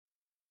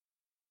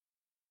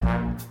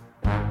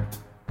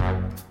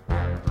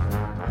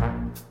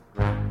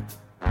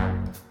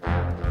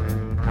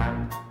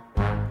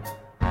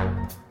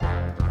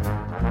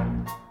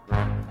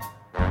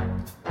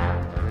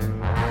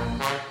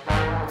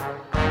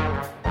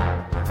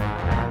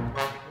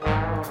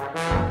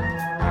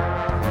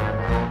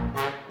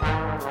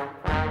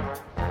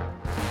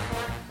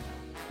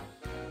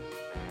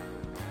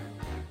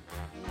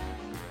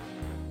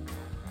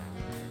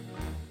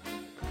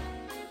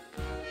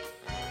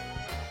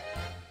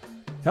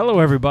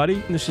Hello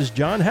everybody, this is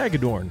John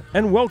Hagedorn,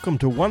 and welcome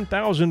to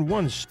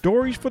 1001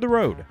 Stories for the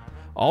Road,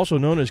 also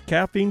known as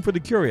Caffeine for the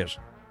Curious,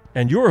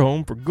 and your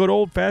home for good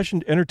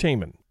old-fashioned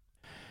entertainment.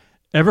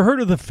 Ever heard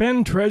of the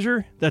Fenn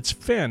treasure? That's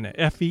Fenn,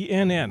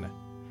 F-E-N-N.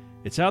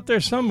 It's out there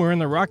somewhere in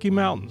the Rocky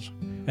Mountains,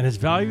 and it's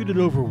valued at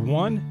over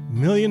 $1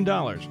 million.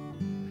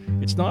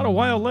 It's not a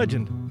wild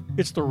legend,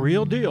 it's the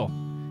real deal,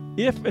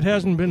 if it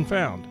hasn't been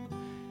found.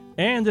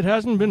 And it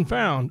hasn't been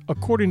found,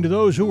 according to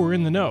those who were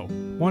in the know,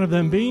 one of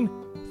them being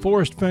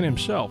Forrest Fenn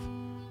himself.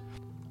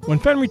 When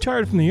Fenn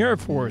retired from the Air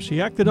Force,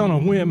 he acted on a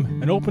whim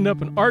and opened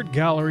up an art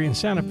gallery in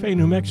Santa Fe,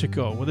 New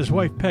Mexico with his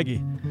wife Peggy,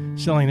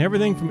 selling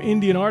everything from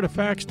Indian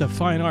artifacts to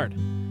fine art,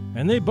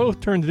 and they both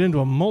turned it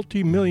into a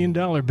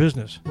multi-million-dollar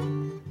business.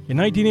 In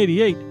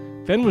 1988,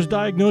 Fenn was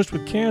diagnosed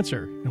with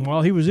cancer, and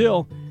while he was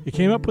ill, he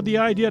came up with the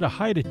idea to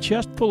hide a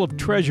chest full of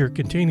treasure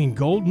containing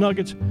gold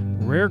nuggets,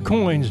 rare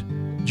coins,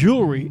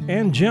 jewelry,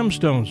 and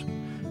gemstones,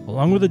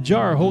 along with a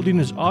jar holding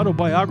his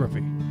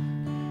autobiography.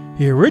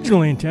 He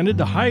originally intended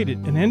to hide it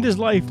and end his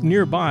life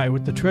nearby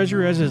with the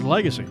treasure as his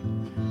legacy.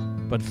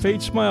 But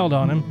fate smiled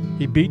on him,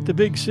 he beat the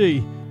big C,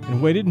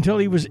 and waited until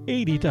he was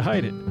 80 to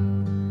hide it.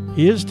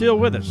 He is still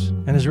with us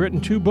and has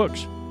written 2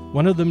 books,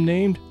 one of them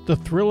named The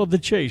Thrill of the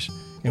Chase,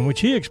 in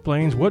which he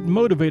explains what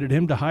motivated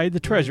him to hide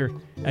the treasure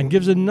and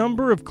gives a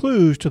number of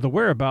clues to the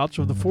whereabouts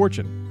of the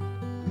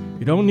fortune.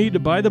 You don't need to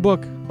buy the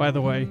book, by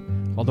the way,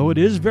 although it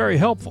is very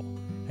helpful,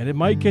 and it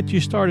might get you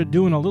started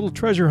doing a little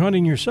treasure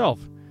hunting yourself.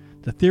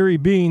 The theory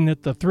being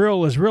that the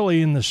thrill is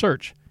really in the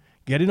search,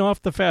 getting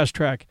off the fast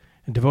track,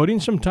 and devoting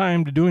some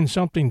time to doing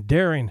something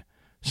daring,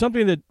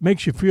 something that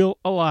makes you feel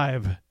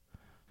alive.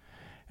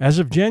 As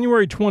of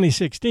January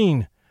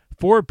 2016,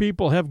 4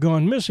 people have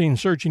gone missing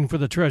searching for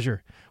the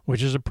treasure,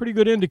 which is a pretty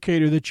good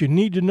indicator that you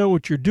need to know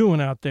what you're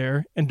doing out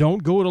there and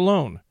don't go it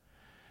alone.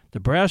 The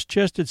brass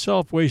chest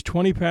itself weighs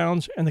 20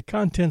 pounds and the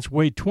contents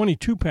weigh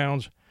 22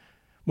 pounds.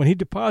 When he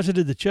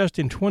deposited the chest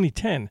in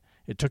 2010,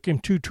 it took him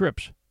 2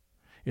 trips.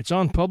 It's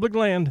on public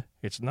land,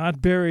 it's not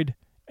buried,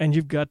 and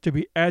you've got to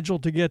be agile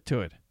to get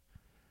to it.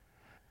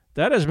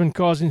 That has been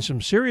causing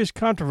some serious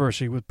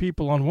controversy, with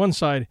people on one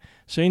side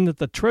saying that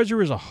the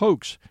treasure is a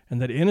hoax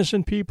and that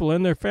innocent people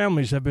and their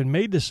families have been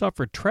made to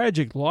suffer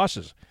tragic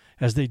losses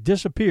as they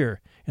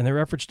disappear in their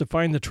efforts to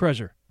find the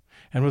treasure,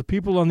 and with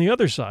people on the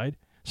other side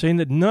saying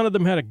that none of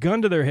them had a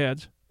gun to their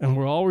heads and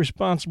were all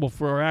responsible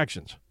for our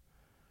actions.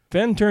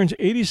 Fenn turns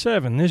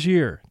 87 this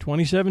year,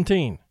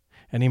 2017.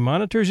 And he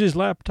monitors his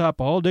laptop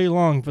all day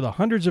long for the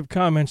hundreds of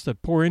comments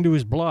that pour into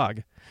his blog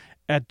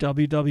at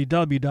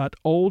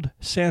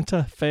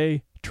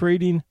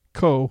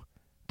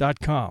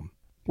www.oldsantafetradingco.com,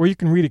 where you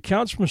can read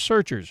accounts from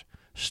searchers,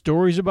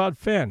 stories about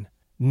Fenn,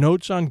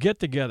 notes on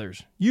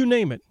get-togethers, you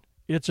name it,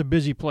 it's a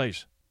busy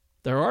place.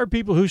 There are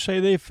people who say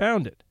they've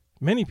found it,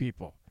 many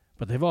people,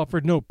 but they've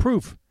offered no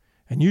proof,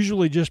 and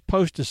usually just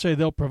post to say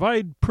they'll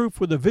provide proof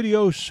with a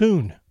video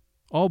soon.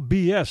 All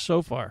BS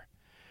so far.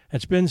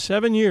 It's been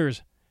 7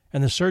 years,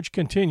 and the search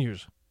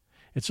continues.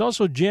 It's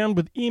also jammed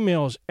with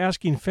emails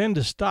asking Fenn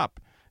to stop,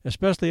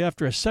 especially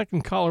after a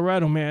second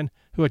Colorado man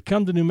who had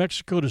come to New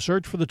Mexico to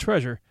search for the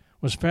treasure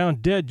was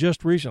found dead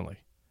just recently.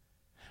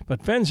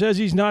 But Fenn says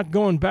he's not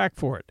going back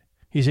for it.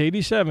 He's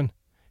 87,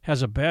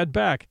 has a bad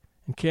back,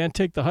 and can't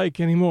take the hike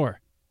anymore.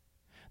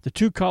 The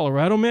 2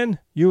 Colorado men,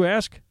 you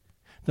ask?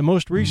 The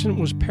most recent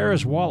was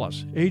Paris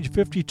Wallace, age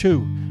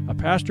 52, a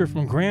pastor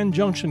from Grand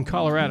Junction,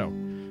 Colorado,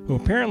 who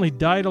apparently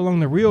died along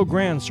the Rio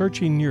Grande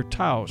searching near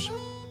Taos.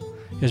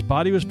 His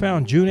body was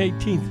found June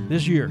 18th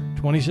this year,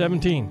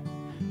 2017,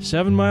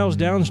 7 miles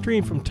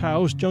downstream from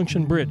Taos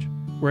Junction Bridge,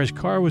 where his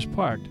car was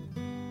parked.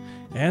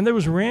 And there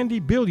was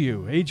Randy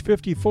Bilyeu, age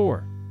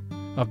 54,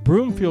 of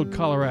Broomfield,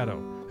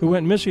 Colorado, who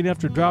went missing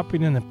after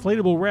dropping an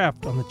inflatable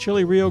raft on the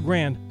chilly Rio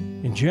Grande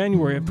in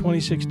January of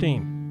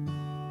 2016.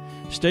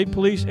 State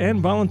police and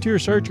volunteer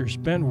searchers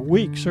spent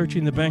weeks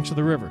searching the banks of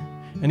the river,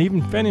 and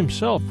even Fenn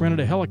himself rented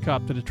a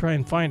helicopter to try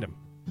and find him.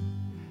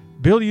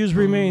 Bilyeu's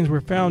remains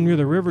were found near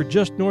the river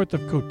just north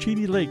of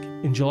Cochiti Lake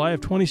in July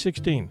of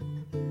 2016.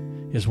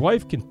 His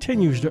wife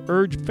continues to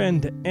urge Fenn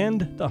to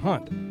end the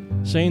hunt,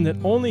 saying that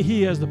only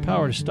he has the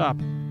power to stop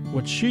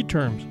what she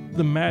terms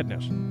the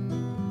madness.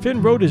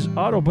 Fenn wrote his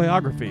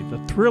autobiography, The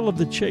Thrill of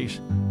the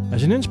Chase,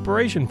 as an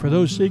inspiration for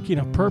those seeking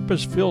a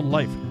purpose-filled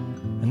life,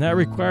 and that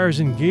requires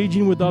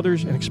engaging with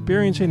others and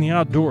experiencing the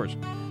outdoors,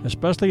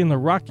 especially in the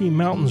Rocky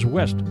Mountains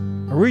West,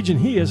 a region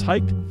he has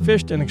hiked,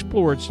 fished, and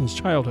explored since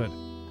childhood.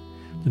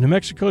 The New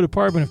Mexico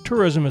Department of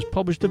Tourism has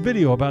published a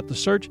video about the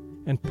search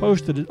and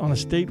posted it on a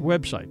state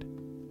website.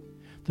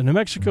 The New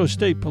Mexico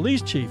State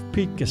Police Chief,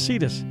 Pete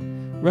Casitas,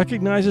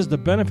 recognizes the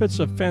benefits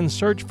of Fenn's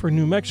search for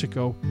New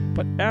Mexico,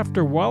 but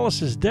after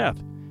Wallace's death,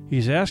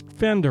 he's asked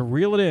Fenn to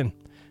reel it in,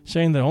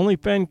 saying that only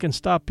Fenn can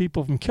stop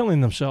people from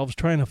killing themselves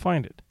trying to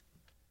find it.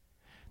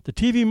 The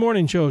TV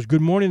morning shows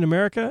Good Morning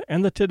America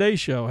and The Today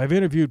Show have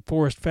interviewed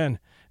Forrest Fenn,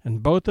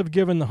 and both have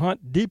given the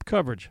hunt deep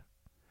coverage.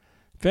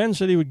 Fenn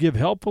said he would give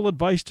helpful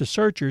advice to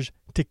searchers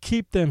to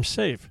keep them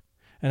safe,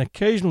 and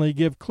occasionally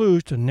give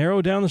clues to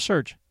narrow down the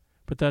search,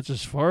 but that's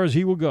as far as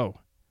he will go.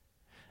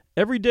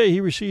 Every day he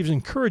receives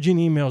encouraging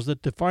emails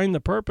that define the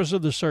purpose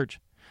of the search,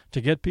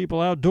 to get people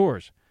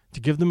outdoors, to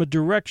give them a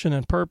direction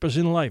and purpose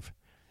in life,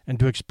 and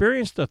to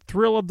experience the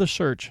thrill of the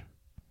search.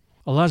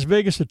 A Las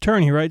Vegas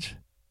attorney writes,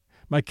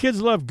 "My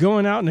kids love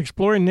going out and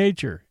exploring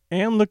nature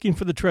and looking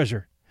for the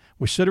treasure.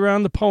 We sit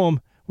around the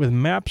poem with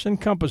maps and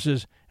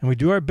compasses, and we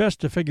do our best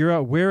to figure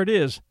out where it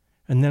is,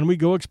 and then we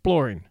go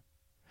exploring."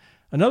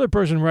 Another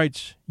person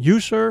writes, "You,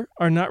 sir,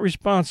 are not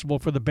responsible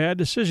for the bad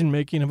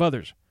decision-making of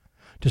others.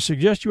 To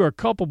suggest you are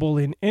culpable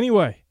in any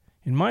way,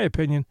 in my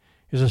opinion,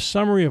 is a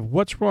summary of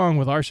what's wrong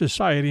with our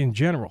society in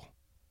general."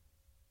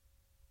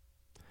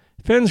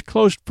 Fenn's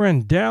close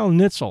friend Dal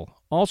Nitzel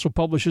also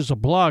publishes a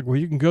blog where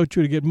you can go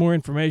to get more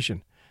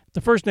information.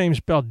 The first name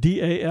spelled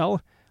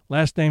D-A-L,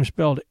 last name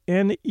spelled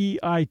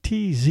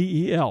Neitzel.com,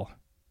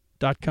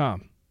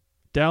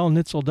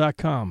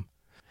 dalnitzel.com.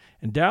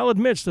 And Dal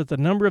admits that the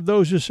number of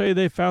those who say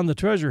they found the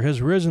treasure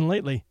has risen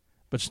lately,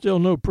 but still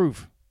no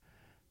proof.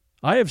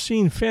 I have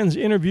seen Fenn's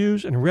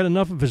interviews and read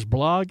enough of his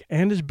blog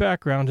and his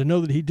background to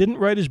know that he didn't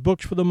write his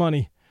books for the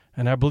money,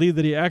 and I believe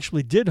that he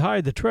actually did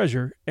hide the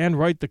treasure and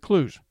write the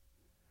clues.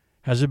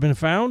 Has it been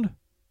found?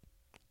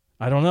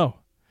 I don't know.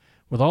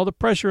 With all the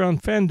pressure on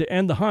Fenn to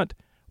end the hunt,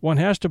 one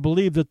has to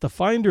believe that the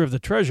finder of the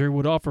treasure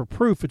would offer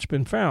proof it's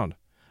been found.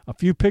 A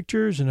few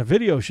pictures and a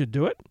video should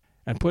do it,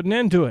 and put an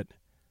end to it.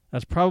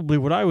 That's probably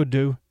what I would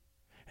do.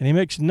 And he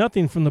makes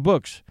nothing from the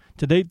books.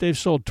 To date, they've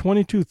sold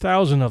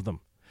 22,000 of them.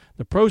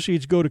 The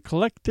proceeds go to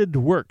Collected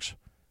Works,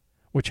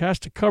 which has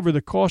to cover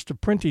the cost of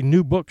printing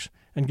new books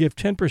and give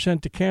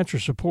 10% to cancer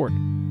support.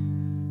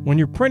 When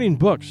you're printing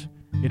books,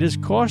 it is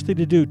costly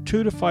to do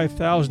 2,000 to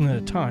 5,000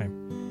 at a time,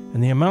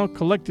 and the amount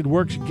Collected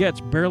Works gets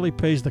barely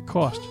pays the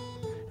cost.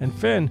 And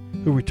Fenn,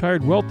 who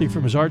retired wealthy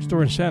from his art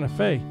store in Santa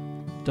Fe,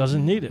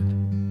 doesn't need it.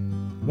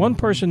 One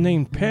person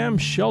named Pam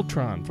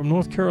Sheltron from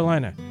North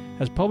Carolina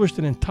has published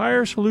an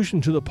entire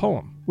solution to the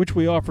poem, which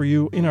we offer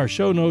you in our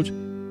show notes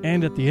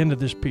and at the end of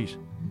this piece.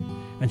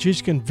 And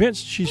she's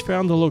convinced she's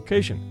found the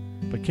location,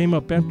 but came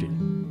up empty.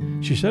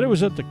 She said it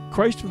was at the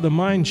Christ of the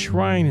Mind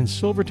Shrine in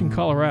Silverton,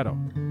 Colorado.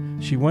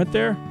 She went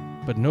there,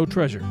 but no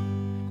treasure.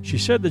 She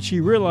said that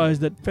she realized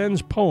that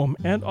Fenn's poem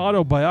and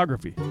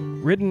autobiography,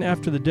 written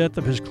after the death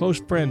of his close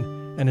friend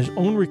and his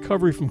own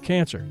recovery from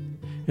cancer,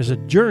 is a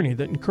journey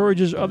that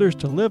encourages others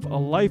to live a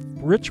life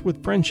rich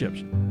with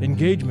friendships,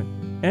 engagement,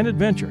 and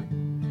adventure,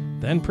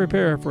 then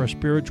prepare for a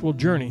spiritual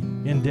journey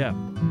in death.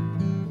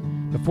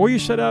 Before you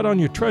set out on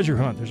your treasure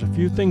hunt, there's a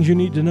few things you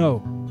need to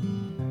know.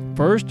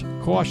 First,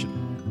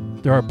 caution.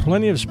 There are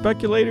plenty of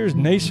speculators,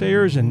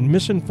 naysayers, and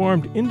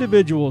misinformed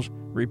individuals,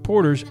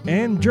 reporters,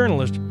 and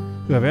journalists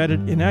who have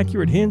added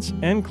inaccurate hints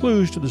and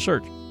clues to the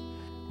search.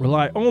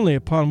 Rely only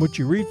upon what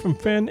you read from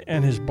Fenn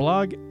and his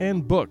blog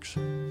and books.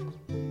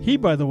 He,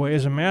 by the way,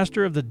 is a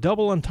master of the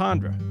double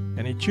entendre,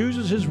 and he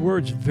chooses his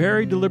words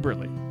very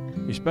deliberately.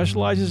 He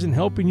specializes in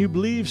helping you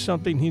believe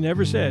something he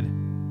never said,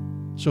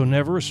 so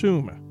never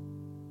assume.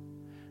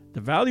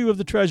 The value of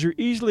the treasure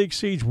easily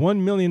exceeds $1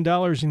 million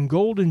in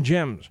gold and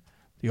gems.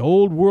 The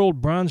old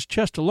world bronze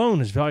chest alone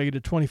is valued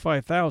at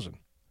 $25,000.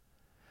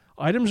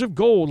 Items of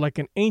gold, like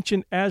an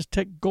ancient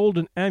Aztec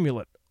golden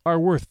amulet, are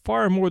worth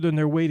far more than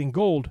their weight in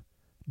gold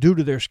due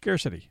to their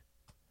scarcity.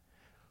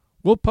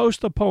 We'll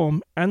post the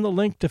poem and the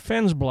link to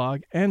Fenn's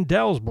blog and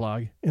Dal's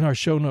blog in our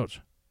show notes.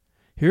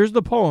 Here's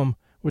the poem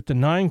with the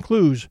 9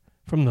 clues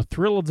from The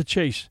Thrill of the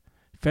Chase,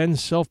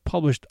 Fenn's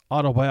self-published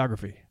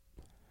autobiography.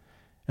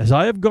 As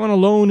I have gone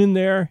alone in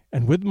there,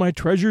 and with my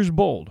treasures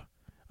bold,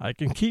 I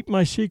can keep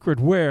my secret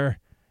where,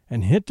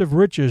 and hint of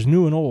riches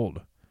new and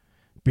old.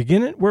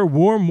 Begin it where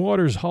warm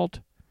waters halt,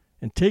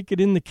 and take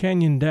it in the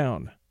canyon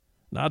down,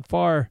 not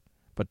far,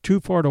 but too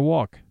far to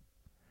walk.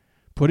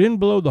 Put in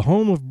below the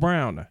home of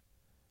Brown,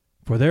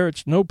 for there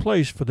it's no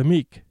place for the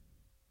meek.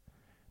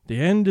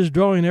 The end is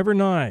drawing ever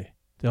nigh,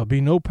 there'll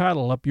be no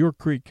paddle up your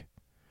creek.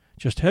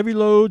 Just heavy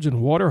loads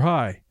and water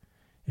high.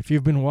 If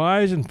you've been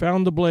wise and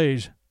found the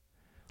blaze,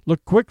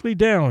 look quickly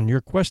down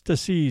your quest to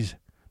seize,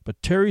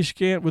 but tarry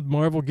scant with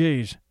marvel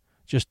gaze.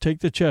 Just take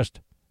the chest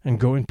and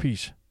go in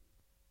peace.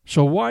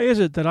 So why is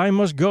it that I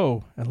must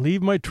go and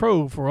leave my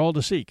trove for all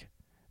to seek?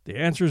 The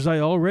answers I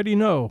already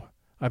know.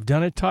 I've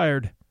done it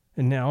tired,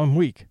 and now I'm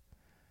weak.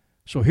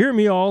 So hear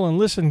me all and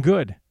listen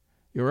good.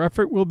 Your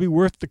effort will be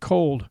worth the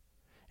cold.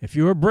 If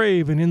you are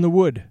brave and in the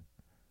wood,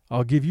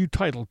 I'll give you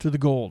title to the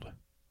gold.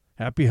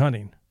 Happy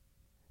hunting.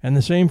 And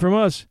the same from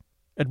us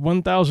at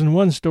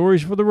 1001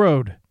 Stories for the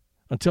Road.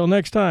 Until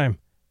next time,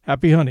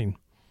 happy hunting.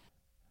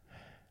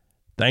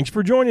 Thanks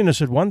for joining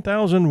us at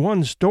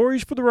 1001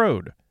 Stories for the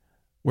Road,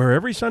 where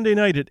every Sunday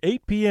night at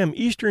 8 p.m.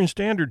 Eastern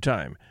Standard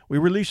Time, we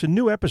release a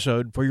new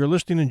episode for your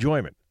listening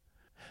enjoyment.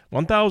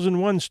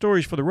 1001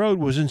 Stories for the Road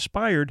was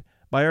inspired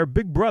by our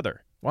big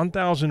brother,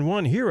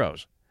 1001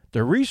 Heroes,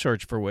 the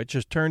research for which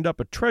has turned up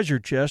a treasure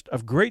chest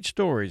of great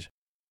stories,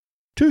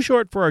 too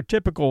short for our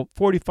typical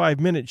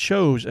 45-minute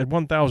shows at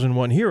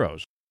 1001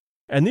 Heroes.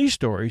 And these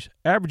stories,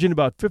 averaging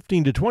about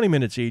 15 to 20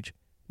 minutes each,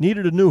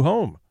 needed a new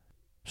home.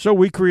 So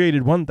we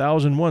created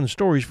 1001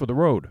 Stories for the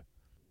Road.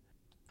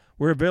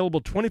 We're available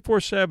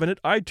 24/7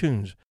 at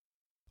iTunes,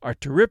 our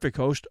terrific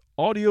host,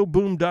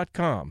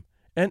 audioboom.com,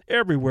 and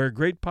everywhere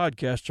great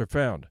podcasts are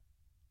found.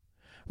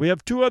 We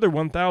have 2 other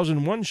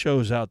 1001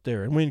 shows out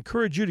there, and we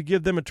encourage you to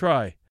give them a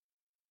try.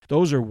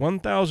 Those are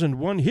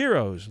 1001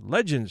 Heroes,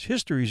 Legends,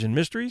 Histories, and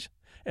Mysteries,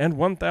 and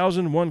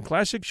 1001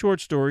 Classic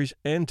Short Stories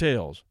and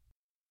Tales.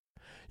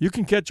 You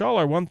can catch all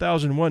our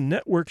 1001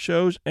 network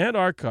shows and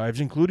archives,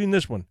 including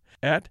this one,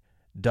 at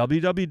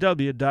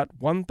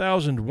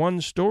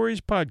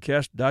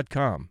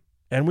www.1001storiespodcast.com.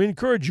 And we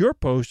encourage your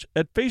posts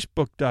at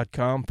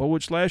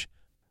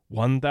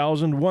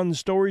facebook.com/1001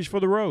 Stories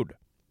for the Road.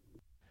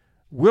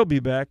 We'll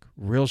be back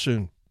real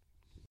soon.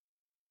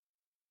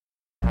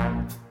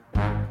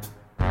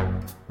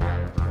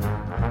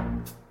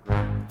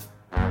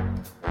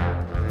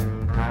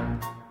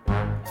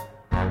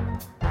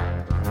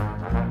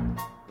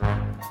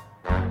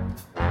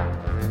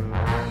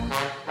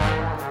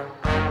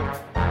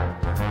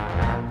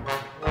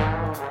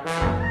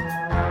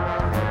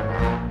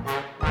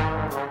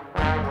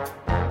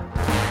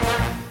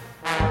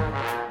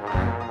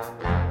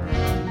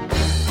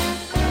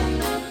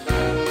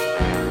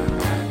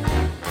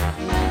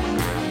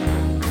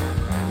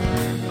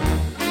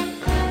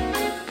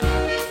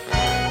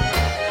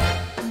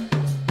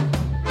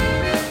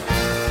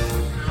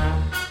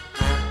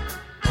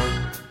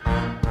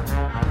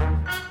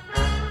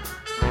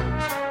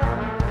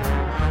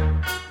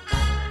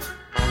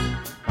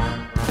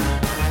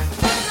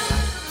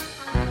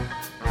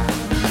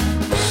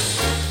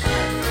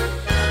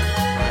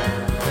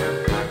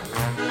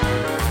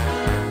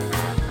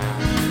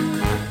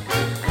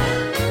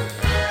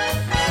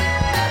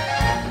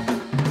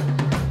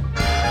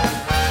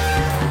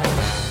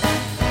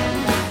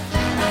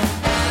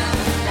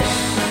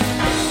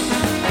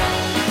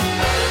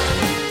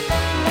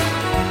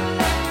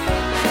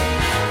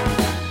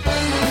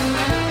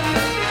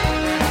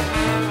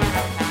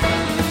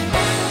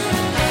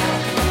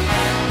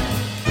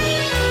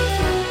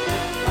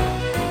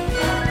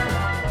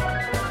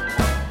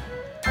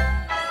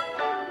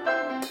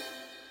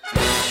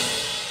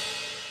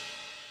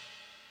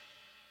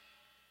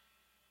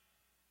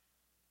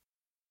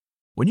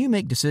 When you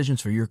make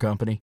decisions for your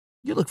company,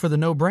 you look for the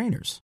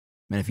no-brainers.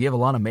 And if you have a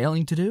lot of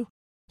mailing to do,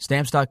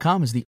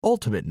 Stamps.com is the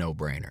ultimate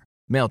no-brainer.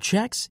 Mail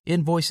checks,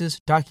 invoices,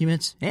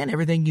 documents, and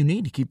everything you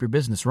need to keep your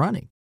business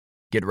running.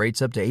 Get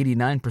rates up to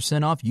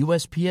 89% off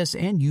USPS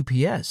and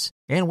UPS.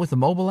 And with the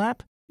mobile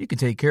app, you can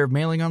take care of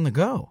mailing on the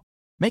go.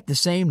 Make the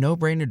same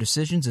no-brainer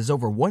decisions as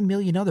over 1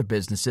 million other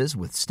businesses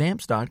with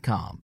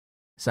Stamps.com.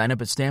 Sign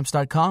up at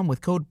Stamps.com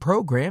with code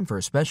PROGRAM for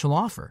a special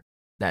offer.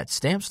 That's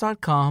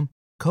Stamps.com,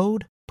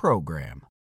 code PROGRAM.